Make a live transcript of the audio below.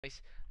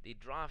guys, the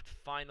draft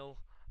final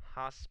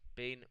has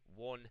been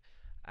won,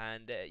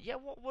 and yeah,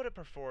 what a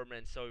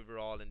performance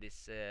overall in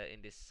this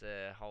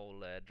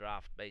whole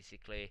draft.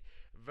 Basically,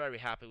 very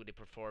happy with the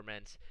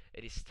performance.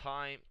 It is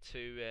time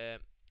to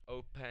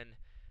open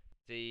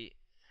the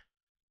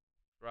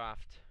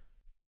draft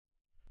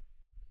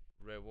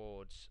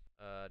rewards.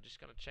 Just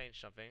gonna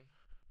change something.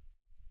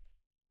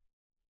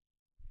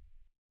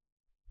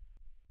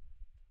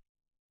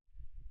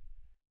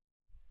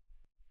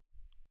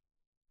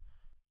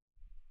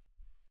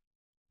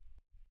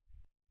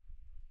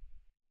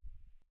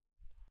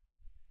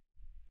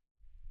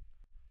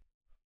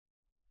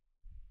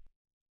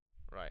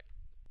 Right,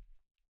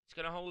 it's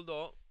gonna hold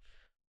up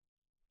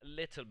a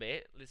little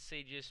bit. Let's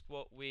see just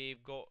what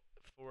we've got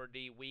for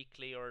the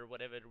weekly or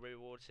whatever the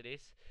rewards it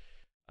is.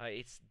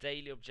 It's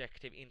daily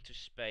objective into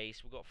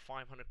space. We got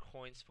 500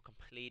 coins for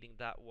completing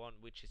that one,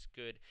 which is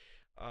good.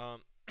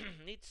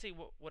 Need to see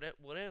what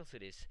else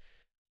it is.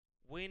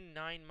 Win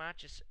 9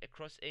 matches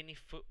across any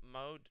foot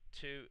mode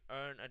to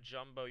earn a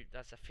jumbo.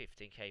 That's a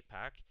 15k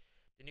pack.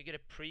 Then you get a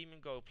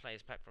premium gold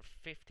players pack for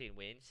 15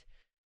 wins.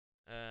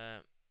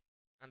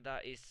 And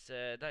that is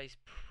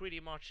pretty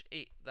much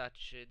it. That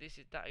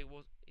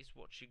is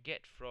what you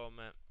get from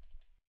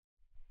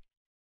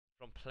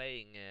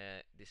playing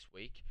this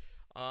week.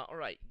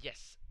 Alright,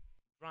 yes.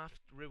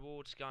 Draft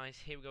rewards, guys.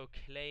 Here we go.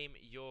 Claim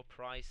your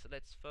prize.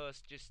 Let's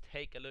first just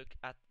take a look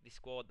at the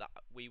squad that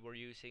we were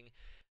using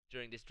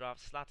during this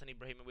draft. Zlatan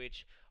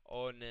Ibrahimovic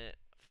on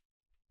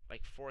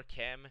like 4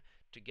 chem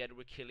together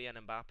with Kylian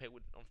Mbappe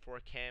on 4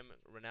 chem.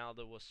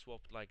 Ronaldo was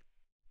swapped like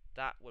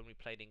that when we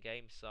played in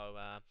game. So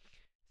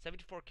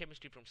 74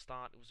 chemistry from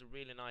start. It was a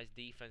really nice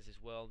defense as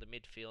well. The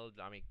midfield,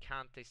 I mean,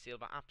 Kante,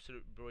 Silva,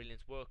 absolute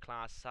brilliance, world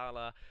class.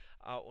 Salah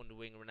out on the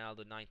wing,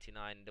 Ronaldo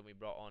 99. And then we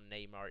brought on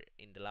Neymar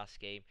in the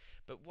last game.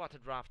 But what a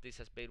draft this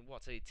has been.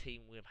 What a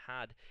team we've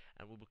had.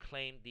 And we will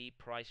claim the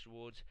prize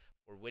rewards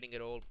for winning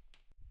it all.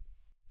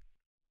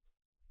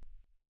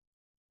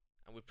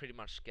 And we pretty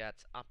much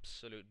get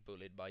absolute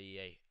bullied by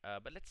EA.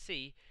 But let's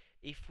see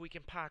if we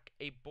can pack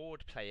a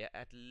board player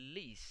at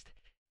least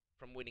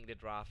from winning the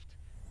draft.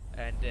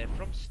 And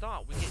from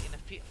start, we get in a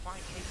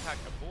 5k pack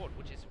aboard,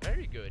 which is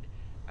very good.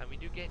 And we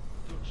do get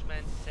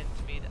Dutchman,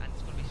 Centimid, and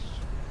it's going to be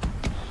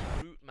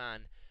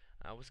Strootman.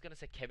 I was going to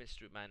say Kevin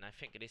Strootman. I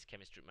think it is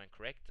Kevin Strootman,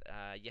 correct?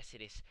 Yes,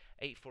 it is.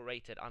 8-4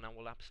 rated, and I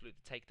will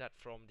absolutely take that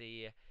from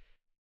the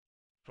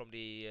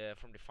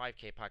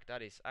 5k pack.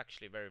 That is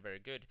actually very, very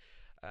good.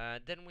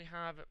 Then we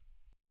have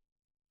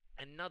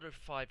another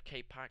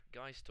 5k pack,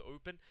 guys, to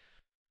open.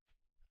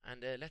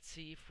 And let's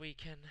see if we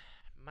can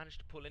manage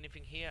to pull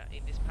anything here.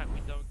 In this pack we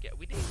didn't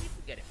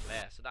even get a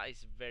flare, so that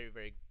is very,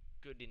 very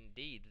good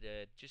indeed.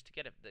 Just to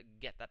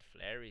get that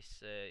flare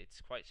is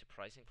it's quite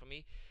surprising for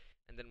me.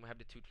 And then we have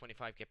the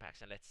 225k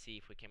packs, and let's see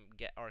if we can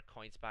get our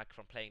coins back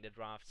from playing the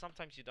draft.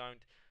 Sometimes you don't,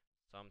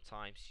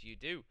 sometimes you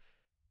do.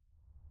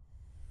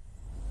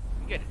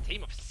 We get a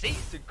team of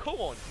season, come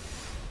on!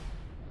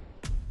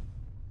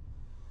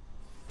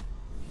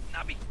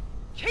 Naby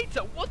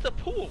Keita, what a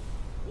pull!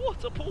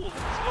 What a pull! Let's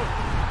go!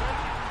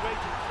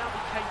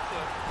 Naby Keita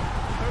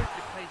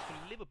currently plays for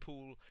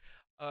Liverpool.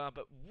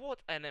 But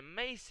what an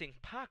amazing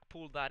pack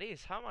pull that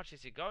is. How much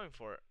is he going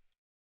for?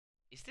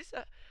 Is this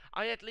a...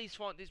 I at least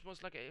thought this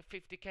was like a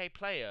 50k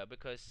player,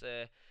 because,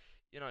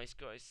 you know, he's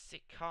got a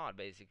sick card,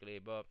 basically,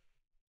 but...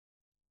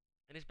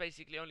 And it's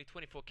basically only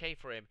 24k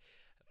for him.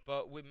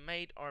 But we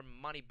made our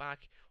money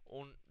back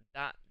on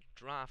that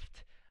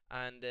draft,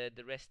 and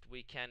the rest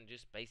we can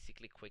just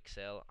basically quick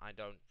sell. I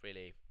don't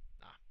really...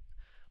 Nah.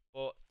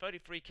 But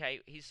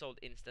 33k, he sold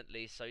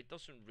instantly, so it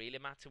doesn't really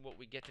matter what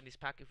we get in this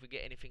pack. If we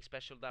get anything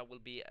special, that will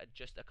be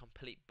just a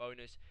complete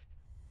bonus.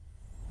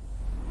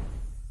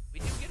 We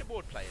do get a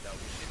board player though,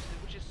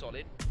 which is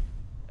solid.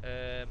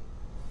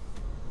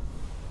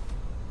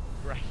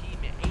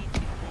 Brahimi, 84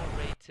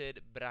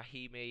 rated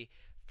Brahimi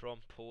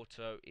from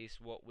Porto is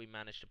what we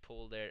managed to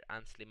pull there,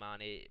 and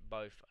Slimani,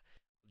 both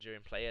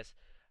Algerian players.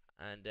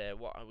 And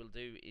what I will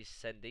do is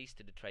send these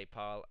to the trade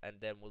pile,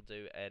 and then we'll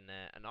do an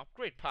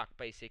upgrade pack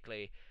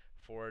basically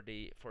for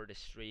the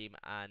stream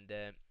and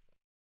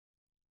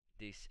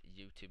this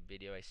YouTube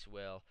video as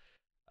well.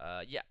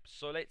 Yeah,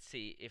 so let's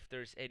see if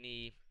there's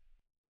any.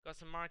 Got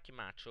some marquee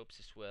matchups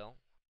as well.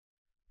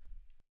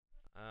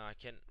 I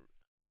can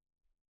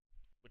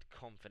with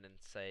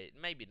confidence say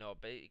maybe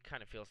not, but it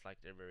kind of feels like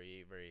they're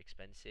very, very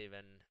expensive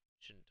and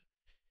shouldn't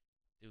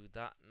do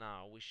that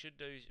now. We should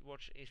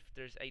watch if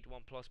there's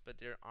 81 plus,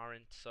 but there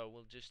aren't, so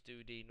we'll just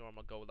do the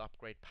normal gold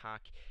upgrade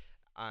pack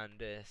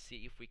and see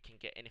if we can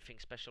get anything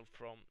special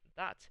from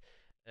that.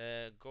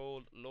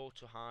 Gold low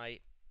to high.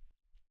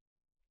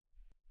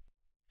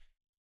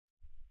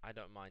 I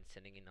don't mind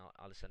sending in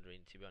Alessandro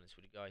in, to be honest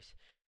with you guys.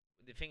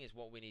 The thing is,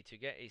 what we need to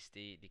get is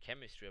the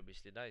chemistry.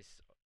 Obviously, that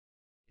is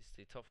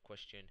the tough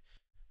question.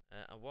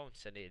 I won't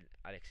send in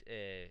not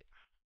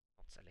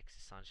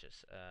Alexis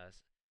Sanchez.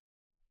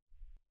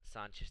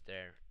 Sanchez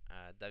there,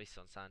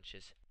 Davison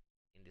Sanchez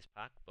in this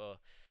pack, but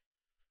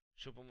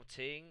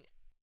Choupo-Moting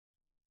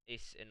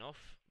is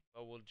enough.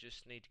 But we'll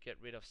just need to get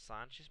rid of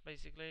Sanchez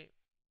basically.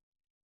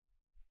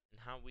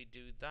 And how we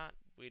do that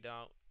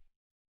without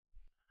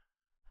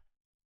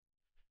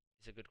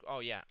is a good. Oh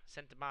yeah,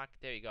 centre back.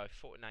 There you go.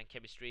 49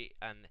 chemistry,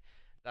 and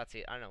that's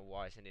it. I don't know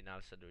why I sent in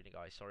Alisson doing it,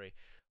 guys. Sorry.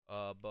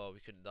 But we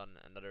could have done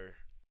another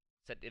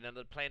set in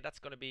another play, and that's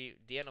gonna be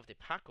the end of the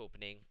pack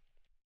opening.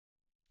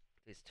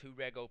 There's 2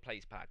 Rego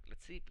plays pack.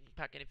 Let's see if we can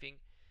pack anything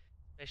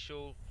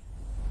special.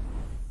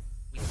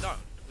 We don't.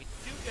 We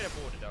do get a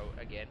border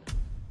though again.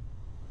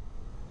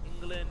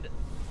 England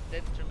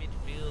center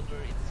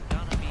midfielder. It's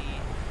gonna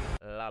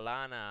be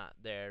Lalana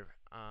there.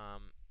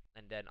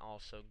 And then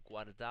also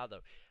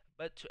Guardado.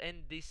 But to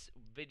end this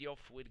video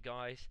off with,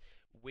 guys,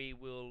 we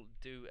will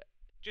do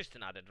just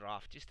another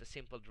draft, just a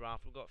simple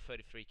draft. We've got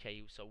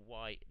 33k, so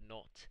why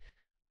not?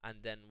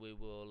 And then we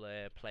will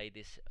play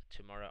this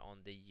tomorrow on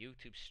the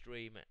YouTube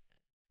stream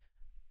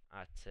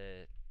at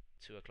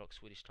 2 o'clock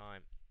Swedish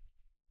time.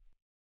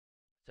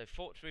 So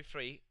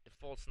 4-3-3, the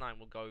false 9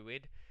 will go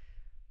with.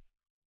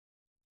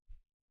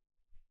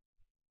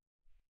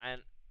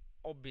 And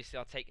obviously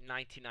I'll take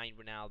 99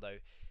 Ronaldo.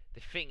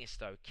 The thing is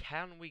though,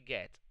 can we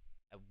get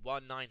a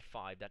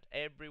 195 that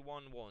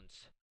everyone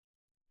wants?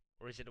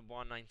 Or is it a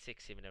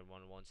 196 even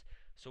everyone wants?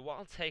 So what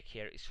I'll take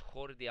here is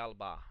Jordi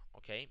Alba,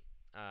 okay?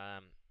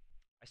 I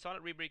saw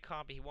that Ribery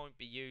can't be, he won't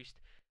be used.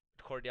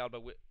 But Jordi Alba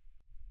will...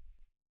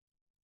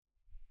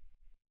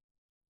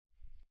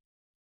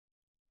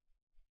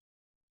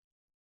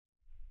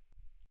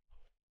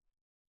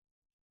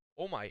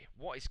 Oh my,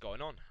 what is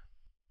going on?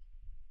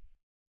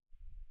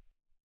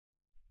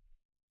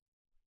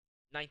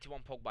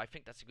 91 Pogba, I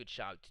think that's a good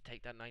shout to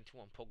take that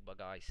 91 Pogba,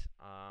 guys.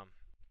 I'll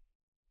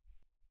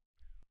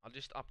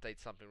just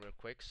update something real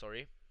quick,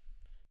 sorry.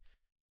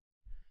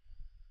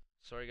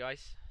 Sorry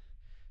guys.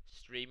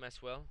 Stream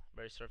as well,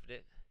 very sorry for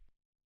it.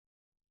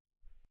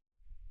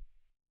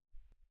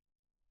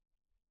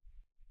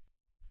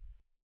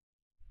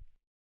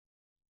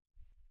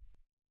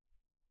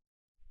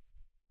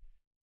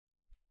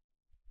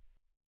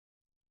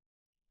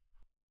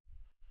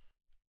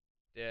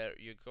 There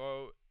you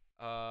go.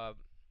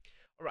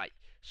 Alright,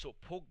 so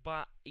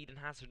Pogba, Eden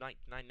Hazard,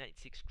 99,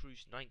 96,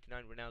 Cruz,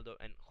 99, Ronaldo,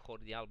 and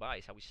Jordi Alba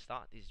is how we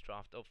start this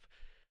draft of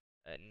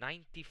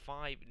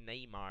 95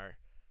 Neymar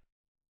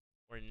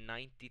or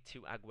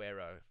 92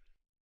 Aguero.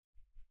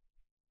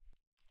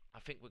 I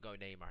think we'll go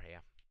Neymar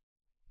here.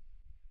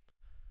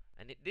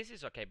 And this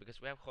is okay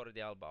because we have Jordi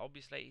Alba.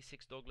 Obviously,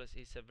 86 Douglas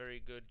is a very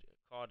good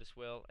card as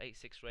well,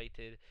 86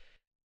 rated.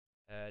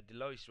 The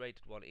lowest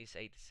rated one is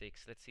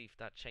 86. Let's see if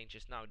that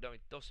changes now. No,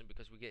 it doesn't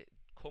because we get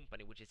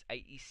Company, which is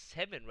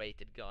 87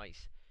 rated,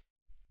 guys.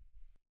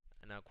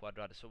 And now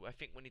Quadrado. So I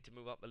think we need to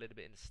move up a little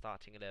bit in the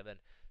starting 11.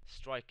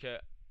 Striker.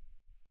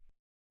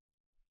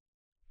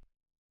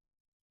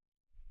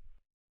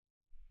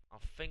 I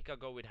think I'll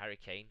go with Harry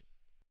Kane.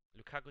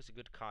 Lukaku's a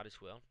good card as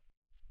well.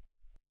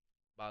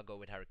 But I'll go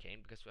with Harry Kane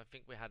because I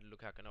think we had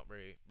Lukaku not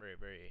very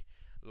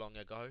long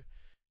ago.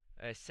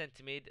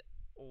 Centre mid.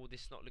 Oh,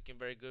 this is not looking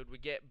very good. We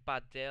get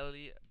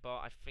Badelli, but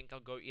I think I'll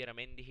go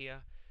Iramendi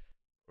here.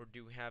 Or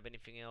do we have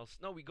anything else?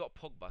 No, we got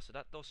Pogba, so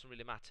that doesn't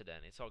really matter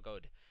then. It's all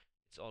good.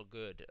 It's all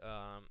good.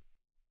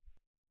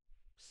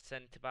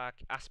 Centre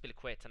back,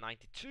 Aspilicueta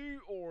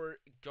 92, or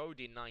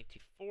Godin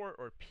 94,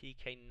 or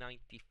PK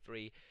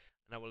 93.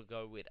 And I will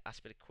go with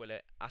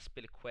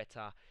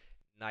Aspilicueta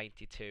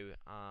 92.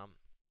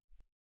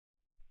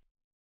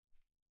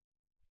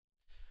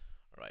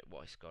 Alright,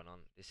 what is going on?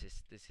 This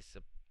is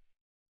a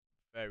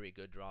very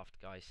good draft,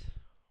 guys.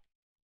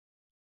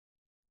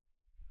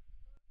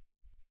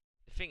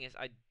 The thing is,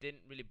 I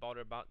didn't really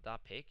bother about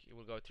that pick. It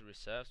will go to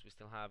reserves. We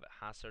still have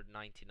Hazard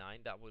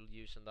 99 that we'll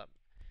use on that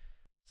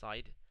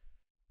side.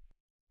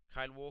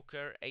 Kyle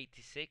Walker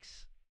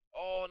 86.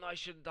 Oh no, I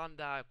shouldn't have done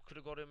that. Could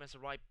have got him as a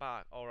right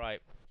back.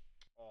 Alright.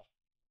 Oh.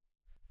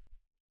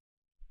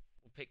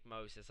 We'll pick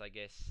Moses, I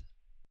guess.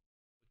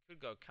 We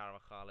could go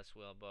Carvajal as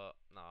well, but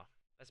no.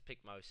 Let's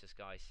pick Moses,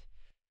 guys.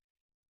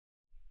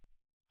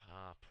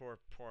 Poor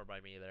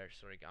by me there.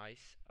 Sorry, guys.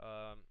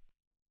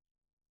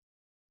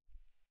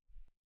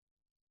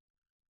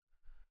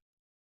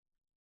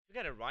 We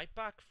get a right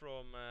back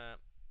from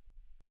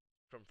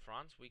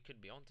France. We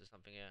could be onto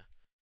something here.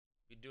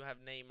 We do have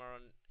Neymar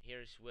on here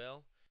as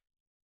well.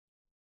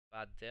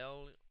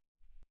 Badel.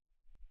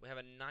 We have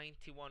a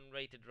 91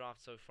 rated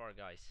draft so far,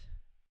 guys.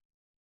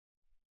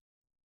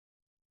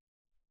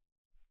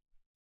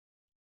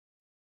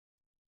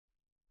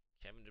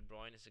 Kevin De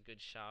Bruyne is a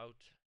good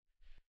shout.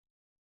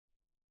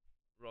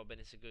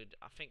 Robin is a good...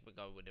 I think we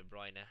go with De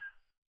Bruyne.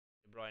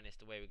 De Bruyne is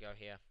the way we go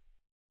here.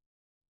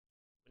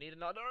 We need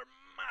another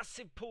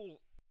massive pull.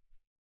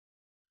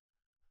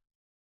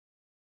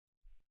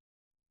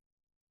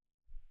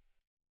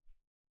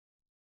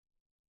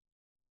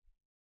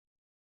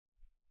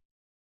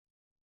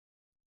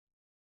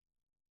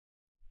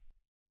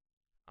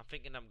 I'm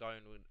thinking I'm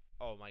going with...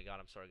 Oh my god,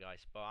 I'm sorry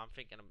guys. But I'm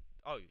thinking I'm...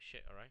 Oh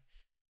shit, alright.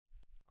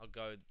 I'll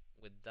go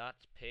with that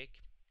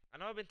pick. I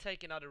know I've been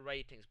taking other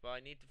ratings, but I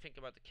need to think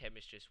about the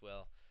chemistry as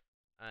well.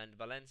 And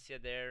Valencia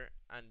there,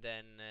 and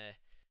then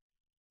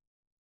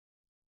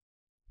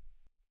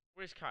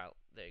Where's Kyle?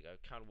 There you go,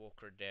 Kyle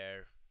Walker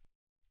there.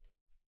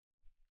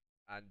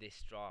 And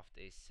this draft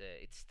is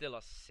it's still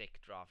a sick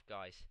draft,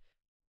 guys.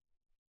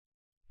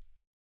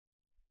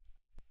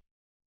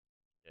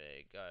 There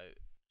you go,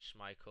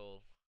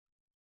 Schmeichel.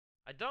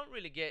 I don't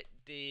really get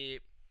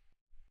the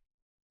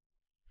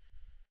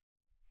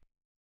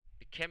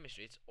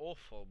chemistry. It's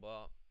awful,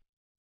 but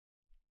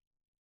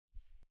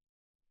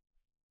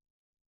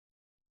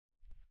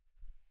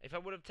if I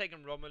would have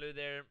taken Romelu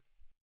there,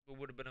 we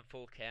would have been a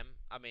full chem.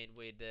 I mean,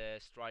 with the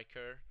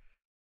striker.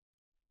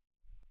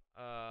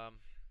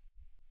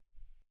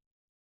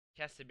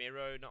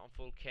 Casemiro not on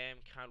full chem.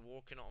 Kyle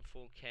Walker not on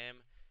full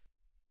chem.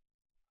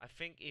 I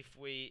think if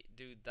we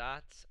do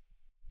that,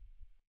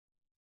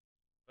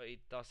 but it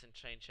doesn't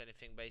change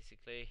anything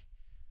basically.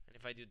 And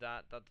if I do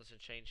that, that doesn't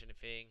change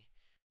anything.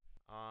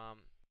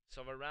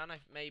 So Varane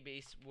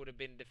maybe would have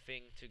been the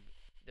thing to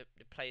the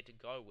player to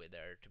go with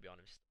there, to be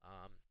honest.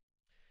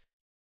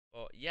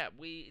 But yeah,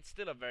 it's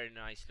still a very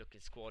nice looking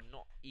squad.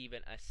 Not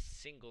even a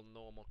single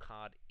normal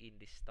card in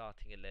the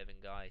starting 11,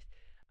 guys.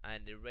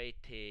 And the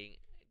rating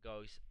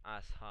goes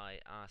as high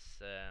as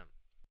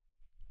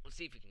we'll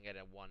see if we can get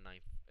a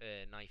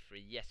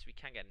 193. Yes, we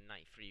can get a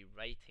 93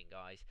 rating,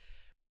 guys.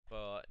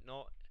 But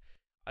not.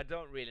 I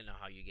don't really know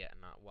how you get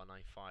a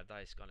 195.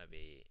 That is gonna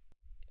be.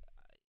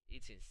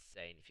 It's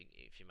insane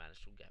if you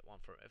manage to get one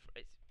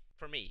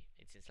for me.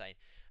 It's insane.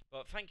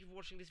 But thank you for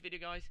watching this video,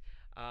 guys.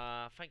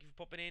 Thank you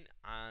for popping in,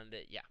 and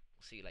yeah,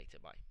 see you later.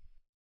 Bye.